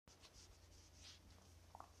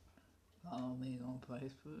Follow me on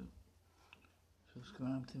Facebook.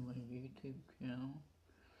 Subscribe to my YouTube channel.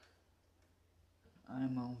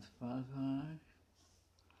 I'm on Spotify,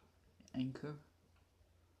 Anchor,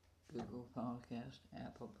 Google Podcast,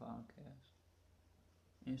 Apple Podcast,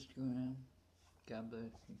 Instagram. God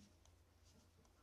bless you.